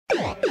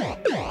Okay.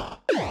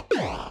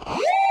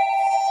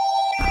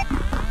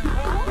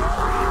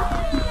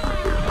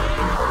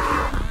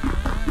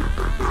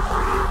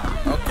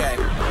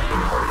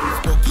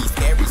 Spooky,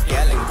 scary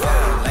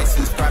skeleton. Like,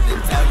 subscribe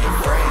and tell your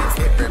friends.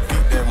 Hit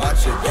repeat, then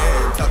watch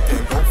again. Tuck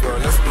and Gopher,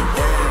 let's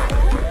begin.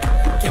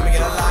 Can we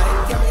get a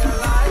like? Can we get a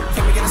like?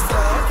 Can we get a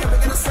sub? Can we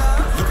get a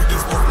sub? Look at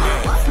these wolfmen.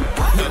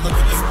 Now look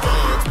at this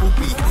bug.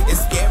 Spooky,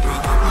 it's scary.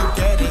 You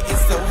get it,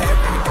 it's so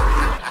heavy.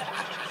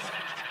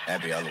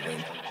 Happy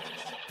Halloween.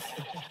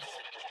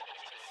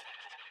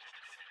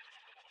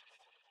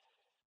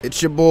 It's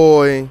your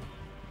boy,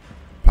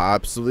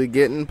 Popsily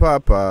getting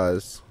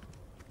Popeyes.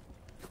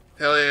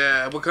 Hell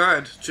yeah. What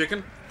kind?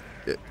 Chicken?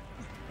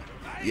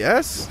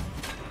 Yes?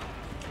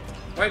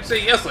 Why'd you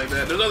say yes like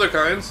that? There's other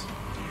kinds.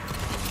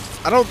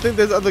 I don't think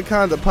there's other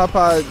kinds of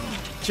Popeye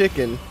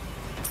chicken.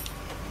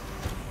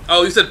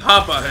 Oh, you said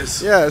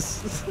Popeyes.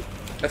 Yes.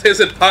 I think you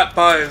said pot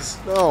pies.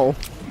 No.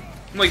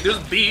 I'm like, there's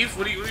beef.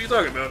 What are you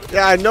talking about?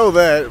 Yeah, I know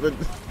that, but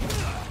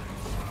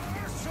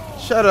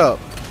shut up.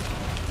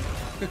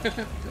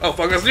 Oh,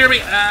 fuck, that's near me.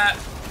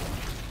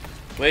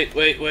 Wait.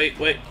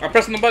 I'm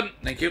pressing the button.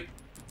 Thank you.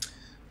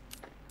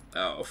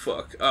 Oh,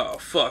 fuck. Oh,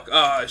 fuck.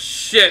 Oh,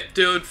 shit,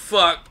 dude.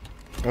 Fuck.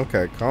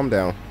 Okay, calm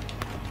down.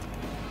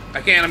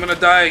 I can't. I'm gonna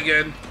die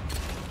again.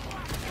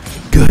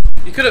 Good.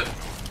 You could've...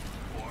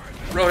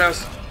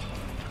 Roadhouse.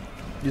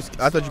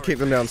 I thought you kicked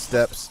them down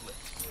steps.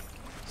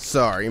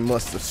 Sorry,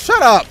 must have.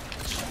 Shut up!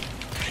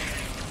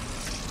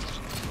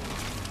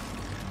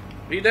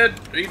 Are you dead?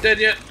 Are you dead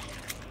yet?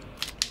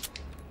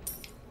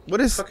 What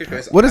is Fuck it,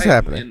 guys. what is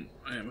happening?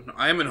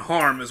 I am in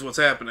harm is what's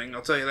happening.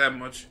 I'll tell you that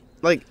much.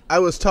 Like, I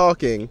was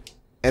talking,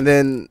 and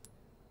then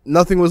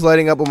nothing was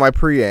lighting up on my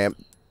preamp.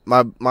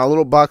 My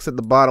little box at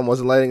the bottom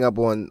wasn't lighting up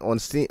on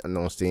Steam.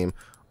 No, Steam.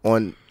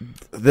 On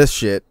this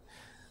shit.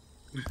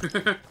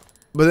 But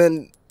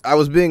then I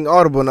was being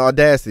audible in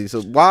Audacity.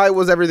 So why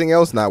was everything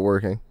else not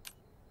working?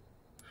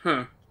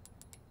 Huh.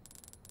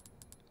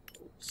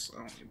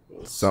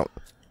 So,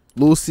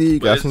 Lucy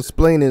got some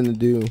splaining to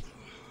do.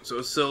 So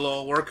it's still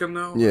all working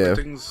though? Yeah.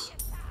 Everything's...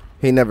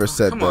 He never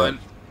said come that. on.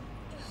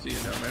 See you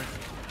down there.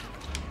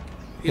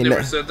 He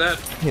never said that?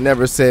 He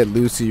never said,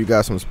 Lucy, you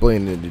got some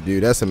splaining to do.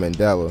 That's a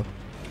Mandela.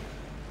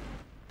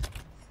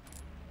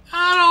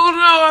 I don't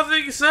know. I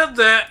think he said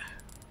that.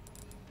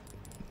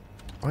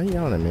 Why are you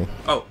yelling at me?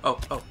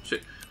 Oh,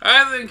 shit.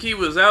 I think he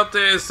was out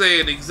there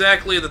saying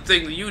exactly the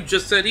thing that you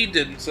just said he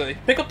didn't say.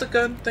 Pick up the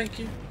gun, thank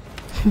you.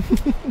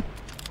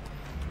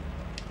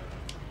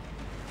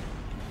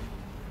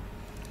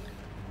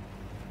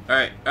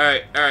 Alright,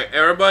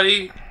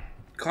 everybody,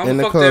 calm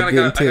the fuck down.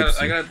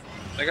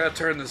 I gotta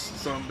turn this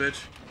son of a bitch.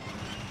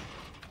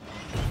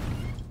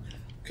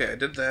 Okay, I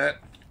did that.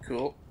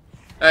 Cool.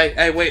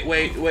 Hey,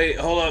 wait,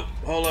 hold up.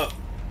 Hold up.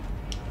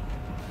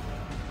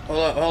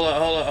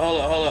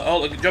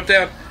 Jump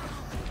down.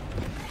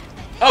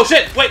 Oh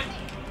shit, wait!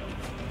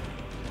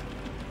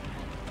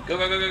 Go.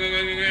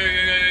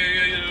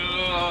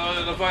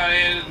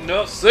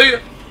 No, see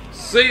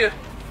ya.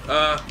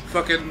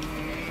 Fucking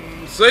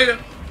see ya.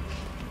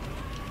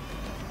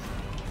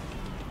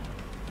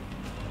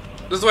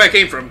 This is where I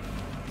came from.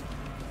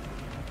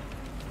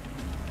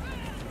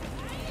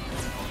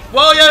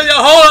 Whoa, yeah,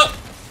 hold up!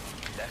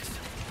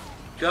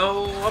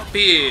 Go up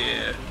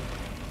here.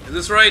 Is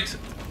this right?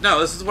 No,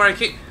 this is where I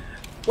came.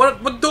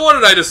 What door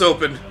did I just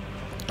open?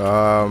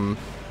 The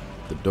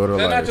door to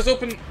Did I life. not just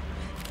open?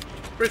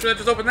 Pretty sure I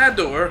just opened that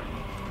door.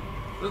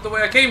 This is the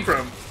way I came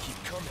from.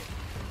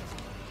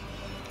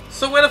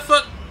 So where the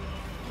fuck?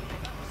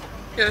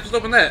 Yeah, I just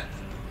opened that.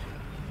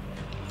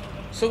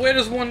 So where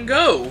does one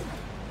go?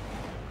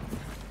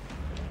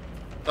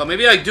 Oh,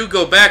 maybe I do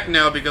go back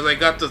now because I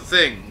got the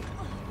thing.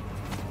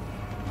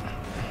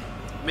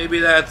 Maybe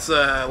that's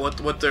what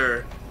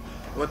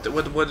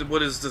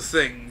is the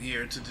thing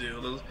here to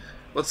do?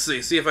 Let's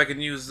see if I can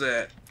use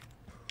that.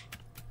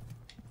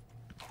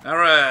 All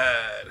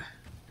right,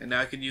 and now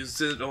I can use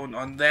it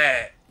on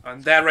that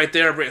right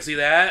there. See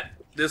that?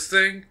 This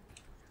thing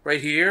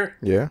right here.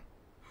 Yeah.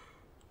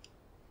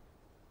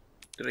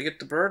 Did I get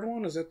the bird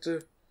one? Is that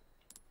the?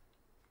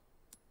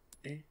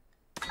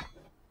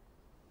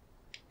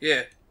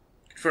 Yeah,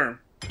 confirm.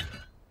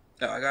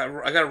 No, I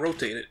gotta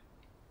rotate it.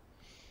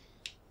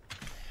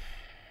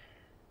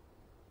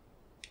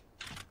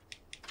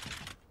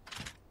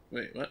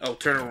 Wait, what? Oh,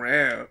 turn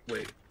around.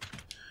 Wait.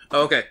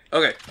 Oh, okay,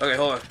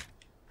 hold on.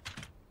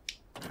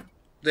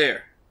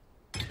 There.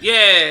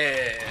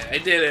 Yeah, I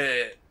did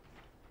it.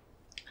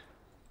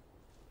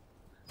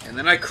 And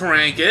then I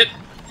crank it.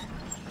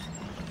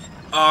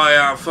 Oh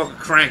yeah, I'm fucking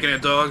cranking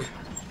it, dog.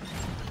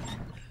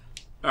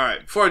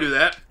 Alright, before I do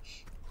that,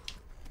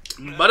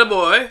 buddy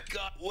boy.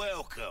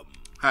 Welcome.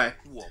 Hi.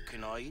 What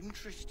can I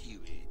interest you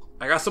in?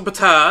 I got some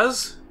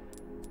patatas.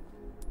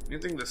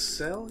 Anything to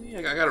sell? Yeah,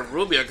 I got a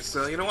ruby I can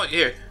sell. You know what?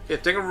 Here,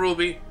 take a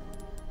ruby.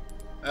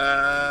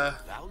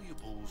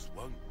 Valuables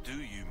won't do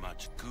you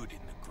much good in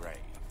the grave.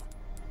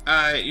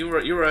 You're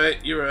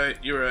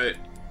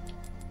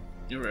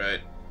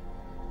right.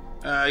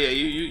 Yeah,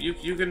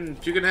 you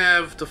can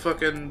have the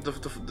fucking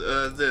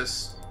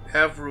this.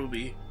 Have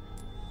Ruby.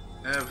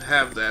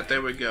 Have that.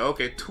 There we go.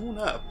 Okay, tune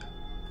up.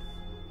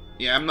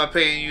 Yeah, I'm not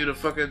paying you to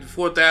fucking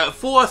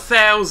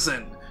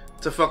 4,000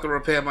 to fucking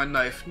repair my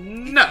knife.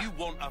 No. If you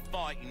want a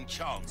fighting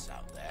chance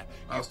out there,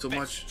 that was too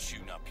much.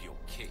 Tune up your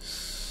kit.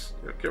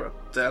 You don't care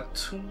about that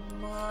too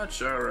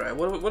much. All right,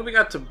 what do we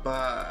got to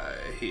buy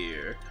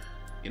here?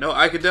 You know,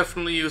 I could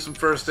definitely use some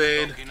first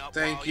aid.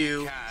 Thank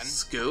you.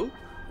 Scope.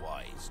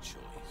 Wise choice.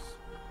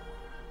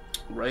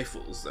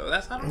 Rifles, though.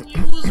 I don't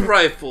use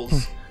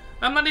rifles.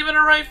 I'm not even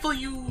a rifle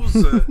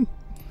user.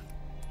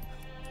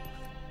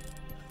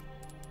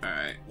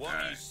 Alright,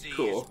 What you see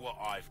cool. is what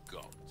I've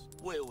got.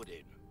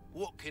 Wielding.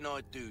 What can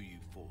I do you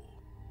for?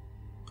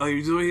 Oh,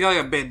 you got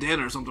like a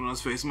bandana or something on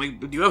his face. I'm like,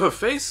 do you have a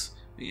face?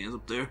 He is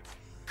up there.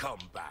 Come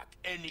back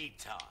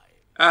anytime.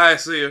 I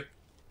see you.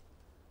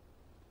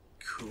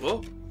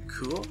 Cool,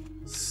 cool.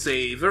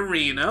 Save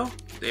Areno.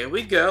 There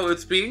we go.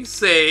 It's being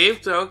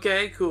saved.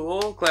 Okay,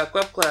 cool. Clap,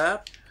 clap,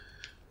 clap.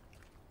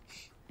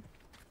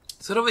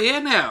 Sit over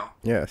here now.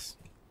 Yes.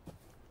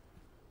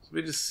 Let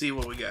me just see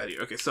what we got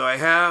here. Okay, so I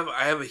have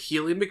a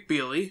Healy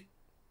McBeely.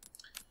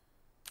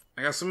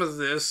 I got some of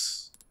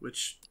this,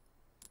 which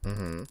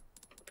Mm-hmm.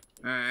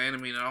 I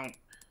mean, I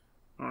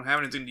don't have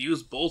anything to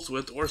use bolts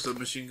with or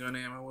submachine gun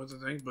ammo with,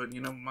 I think, but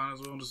you know, might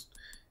as well just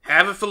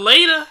have it for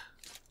later.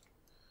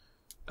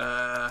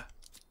 I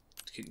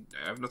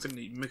have nothing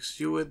to mix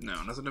you with.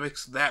 No, nothing to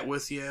mix that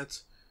with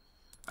yet.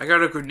 I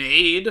got a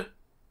grenade.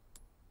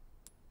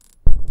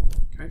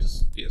 Can I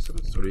just? Yes.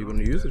 What are you going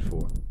to use it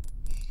for?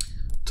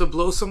 To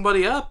blow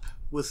somebody up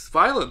with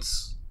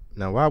violence.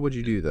 Now, why would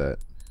you do that?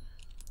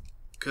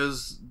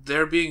 Because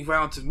they're being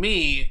violent to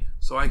me,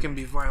 so I can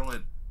be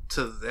violent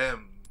to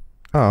them.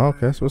 Oh,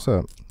 okay. That's what's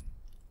up.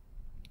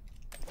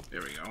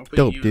 There we go. I'll put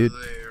Dope, you dude.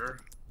 there.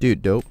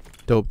 Dude, dope.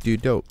 Dope,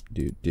 dude, dope.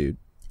 Dude.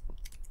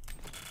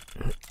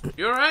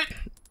 You alright?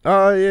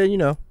 Yeah, you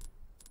know.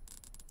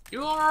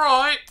 You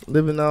alright?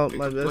 Living out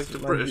my Like best. the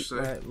British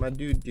say. My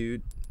dude.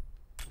 You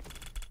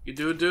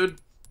do it, dude?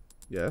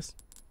 Yes.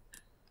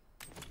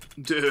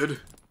 Dude.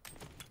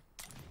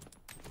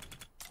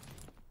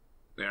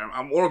 There,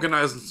 I'm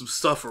organizing some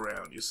stuff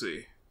around, you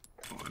see.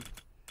 Come on.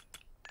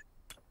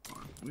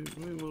 Let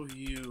me move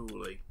you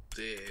like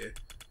there.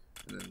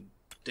 And then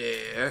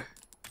there.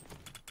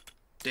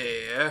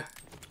 There.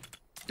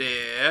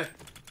 There.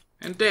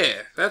 And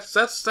there. That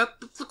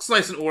looks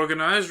nice and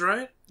organized,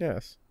 right?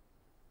 Yes.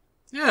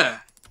 Yeah.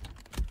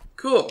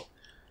 Cool.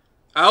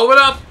 Open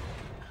up.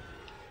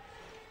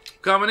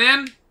 Coming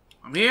in.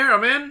 I'm here.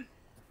 I'm in.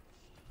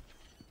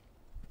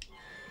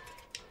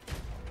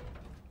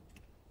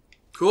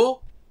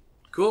 Cool.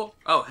 Cool.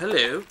 Oh,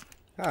 hello.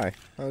 Hi.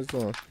 How's it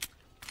going?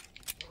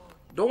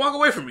 Don't walk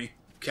away from me,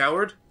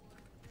 coward.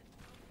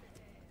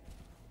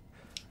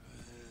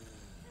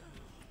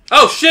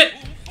 Oh, shit!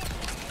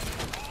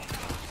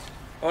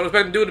 I was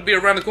expecting dude to be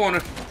around the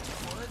corner.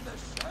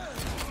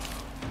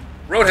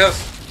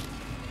 Roadhouse.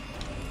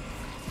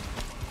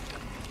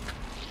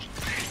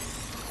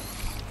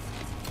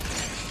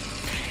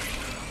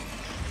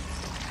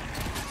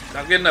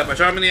 Not getting up. I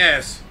shot him in the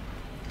ass.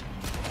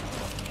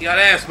 He got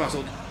ass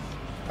muscled.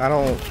 I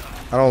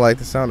don't like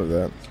the sound of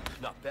that.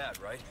 Not bad,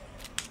 right?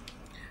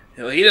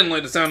 Hell, he didn't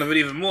like the sound of it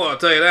even more, I'll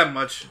tell you that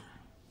much.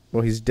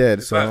 Well, he's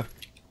dead, so.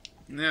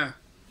 Yeah.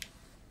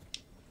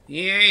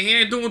 He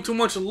ain't doing too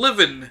much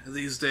living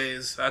these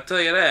days, I'll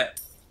tell you that.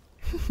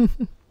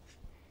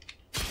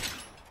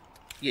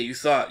 Yeah, you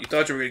thought you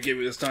were gonna get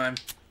me this time.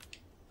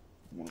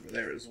 One over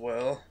there as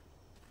well.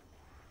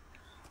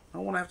 I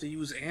don't want to have to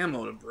use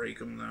ammo to break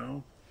him,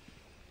 though.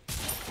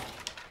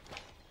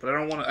 But I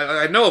don't want to.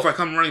 I know if I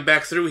come running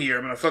back through here,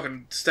 I'm gonna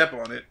fucking step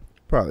on it.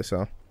 Probably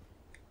so.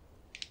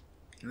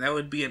 And that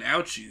would be an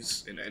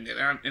ouchies. An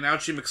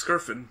ouchie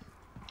McScurfin.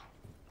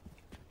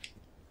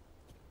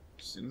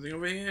 See anything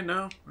over here?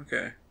 No?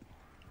 Okay.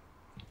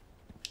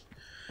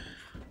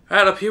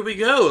 Alright, up here we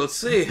go. Let's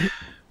see.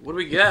 What do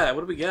we got?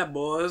 What do we got,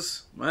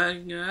 boys?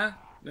 Yeah.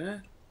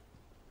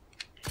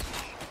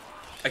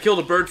 I killed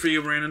a bird for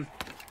you, Brandon.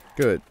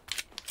 Good.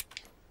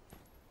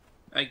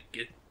 I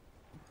get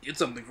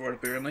something for it,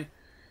 apparently.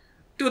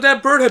 Dude,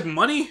 that bird had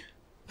money?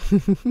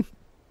 Yo!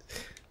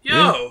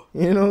 Yeah.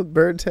 You know,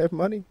 birds have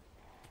money.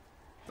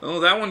 Oh,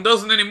 that one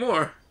doesn't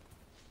anymore.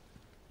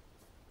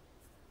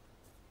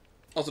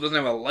 Also doesn't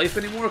have a life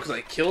anymore because I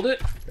killed it.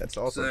 That's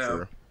also So,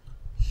 true.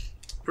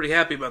 Pretty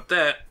happy about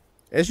that.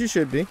 As you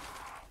should be.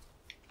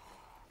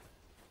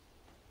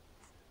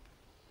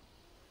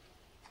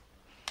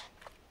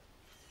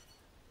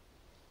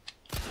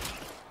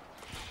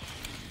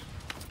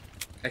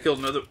 I killed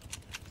another...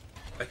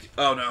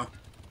 Oh, no.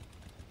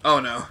 Oh,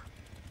 no.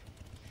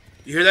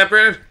 You hear that,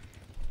 Brandon?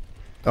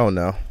 Oh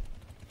no.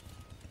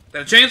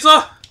 That a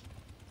chainsaw?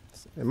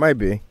 It might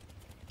be.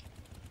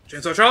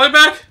 Chainsaw Charlie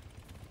back?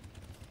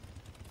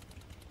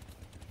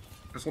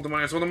 I just want the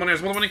money, I just want the money, I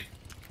just want the money.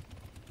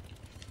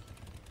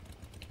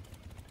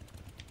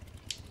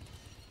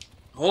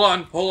 Hold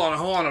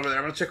on over there.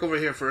 I'm gonna check over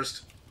here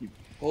first.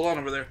 Hold on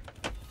over there.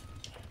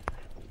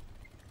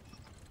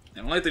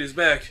 like that he's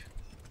back.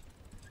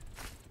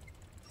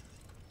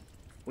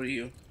 What are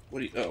you?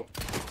 Oh.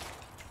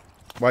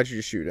 Why'd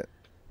you shoot it?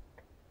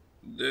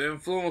 The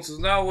influence is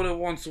not what it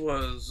once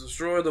was.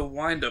 Destroy the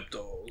wind-up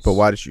dolls. But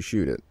why did you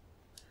shoot it?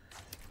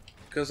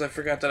 Because I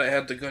forgot that I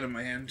had the gun in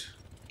my hand.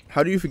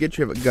 How do you forget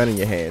you have a gun in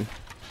your hand?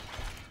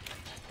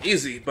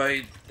 Easy,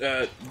 by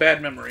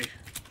bad memory.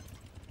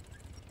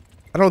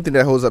 I don't think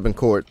that holds up in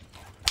court.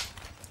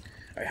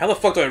 Alright, how the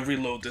fuck do I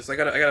reload this? I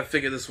gotta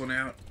figure this one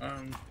out.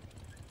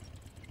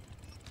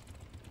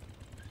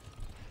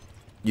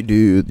 You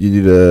do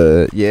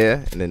the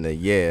yeah, and then the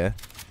yeah.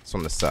 It's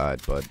on the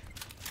side, bud.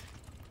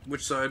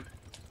 Which side?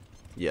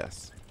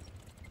 Yes.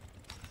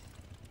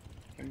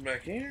 I'm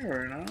back here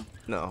or no?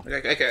 No.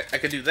 Like, I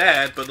could do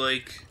that, but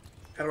like,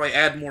 how do I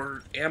add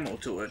more ammo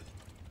to it?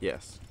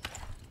 Yes.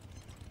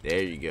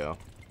 There you go.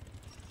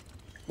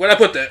 Where'd I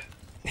put that?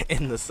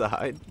 In the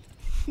side.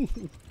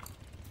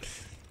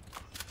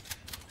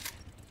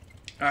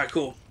 Alright,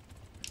 cool.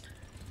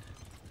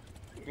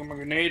 Got my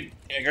grenade.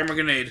 Yeah, I got my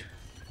grenade.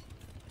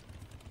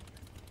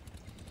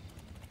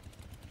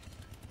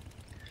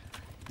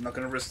 I'm not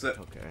gonna risk that.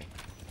 Okay.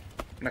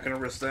 I'm not gonna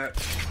risk that.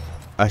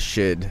 I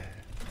should.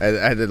 I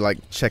had to like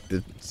check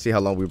to see how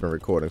long we've been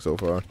recording so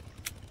far.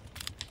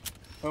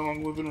 How long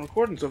have we been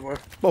recording so far?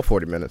 About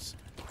 40 minutes.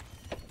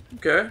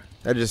 Okay.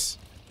 I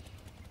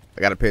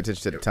gotta pay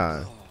attention to the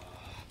time.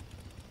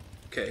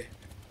 Okay.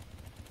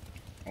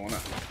 There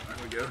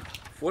we go.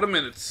 40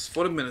 minutes.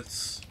 40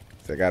 minutes.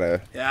 So I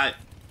gotta Yeah.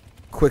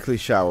 quickly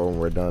shower when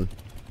we're done.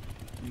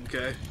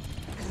 Okay.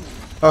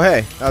 Oh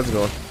hey, how's it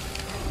going?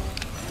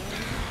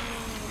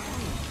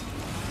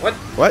 What?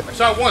 What? I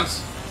shot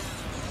once.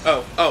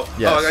 Oh.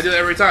 Yes. Oh, I gotta do that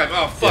every time.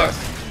 Oh, fuck.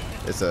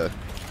 Yes. It's a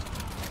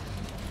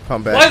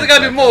pump back. Why is it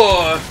gotta be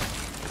more?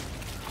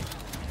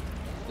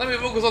 Let me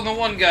focus on the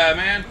one guy,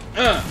 man.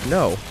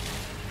 No.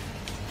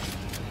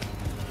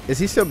 Is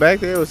he still back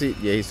there? Or was he?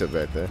 Yeah, he's still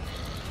back there.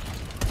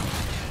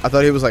 I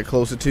thought he was like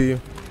closer to you.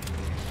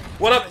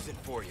 What up? What is it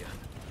for you?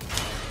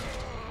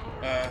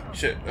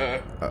 Shit.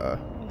 There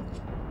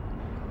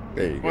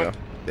you What? go.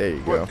 There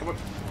you What? go. Come on.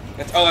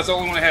 That's the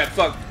only one I had.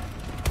 Fuck.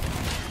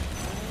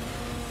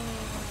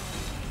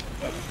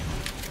 I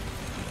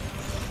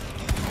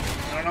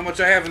don't know how much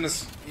I have in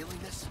this. Feeling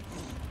this?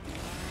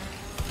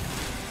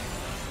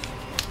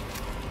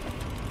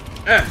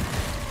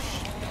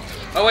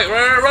 Oh wait,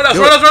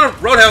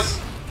 Roadhouse!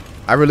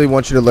 I really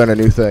want you to learn a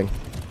new thing.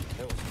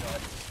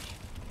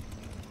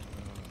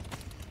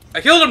 I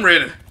killed him,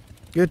 Raiden.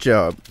 Good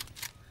job.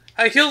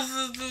 I killed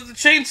the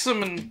Chainsaw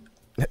Man.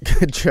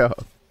 Good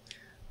job.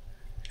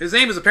 His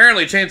name is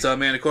apparently Chainsaw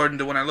Man, according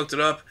to when I looked it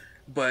up.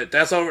 But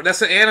that's all.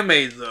 That's an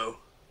anime, though.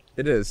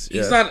 It is.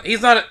 He's yeah. not.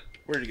 He's not.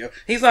 Where'd he go?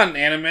 He's not an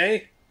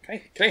anime.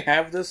 Can I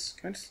have this?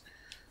 Can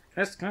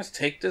I just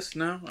take this?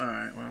 No. All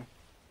right. Well.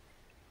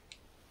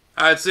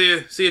 All right. See you,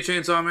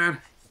 Chainsaw Man.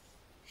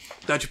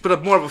 Thought you put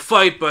up more of a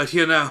fight, but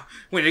you know,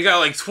 when you got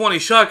like 20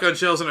 shotgun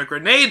shells and a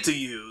grenade to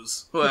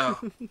use, well.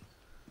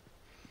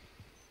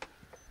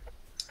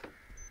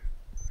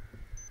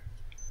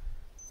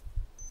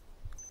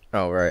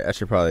 Oh right. I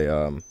should probably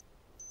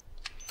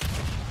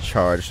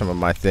charge some of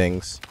my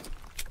things.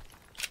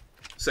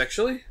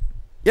 Sexually?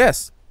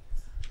 Yes.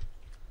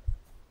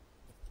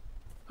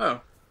 Oh.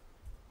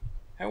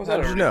 How was How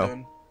that did you already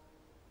know?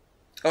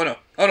 done?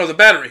 Oh no, the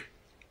battery.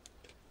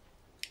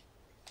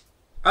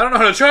 I don't know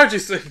how to charge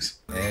these things.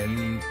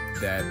 And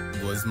that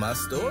was my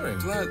story.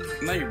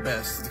 Not your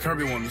best. The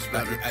Kirby one was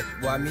better.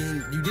 Well, I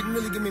mean, you didn't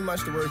really give me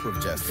much to work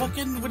with, Justin.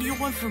 Fucking, what do you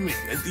want from me?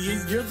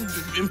 You're the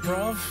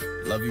improv?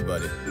 Love you,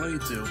 buddy. Love you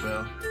too,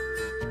 bro.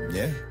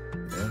 Yeah.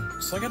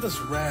 So I got this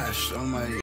rash on my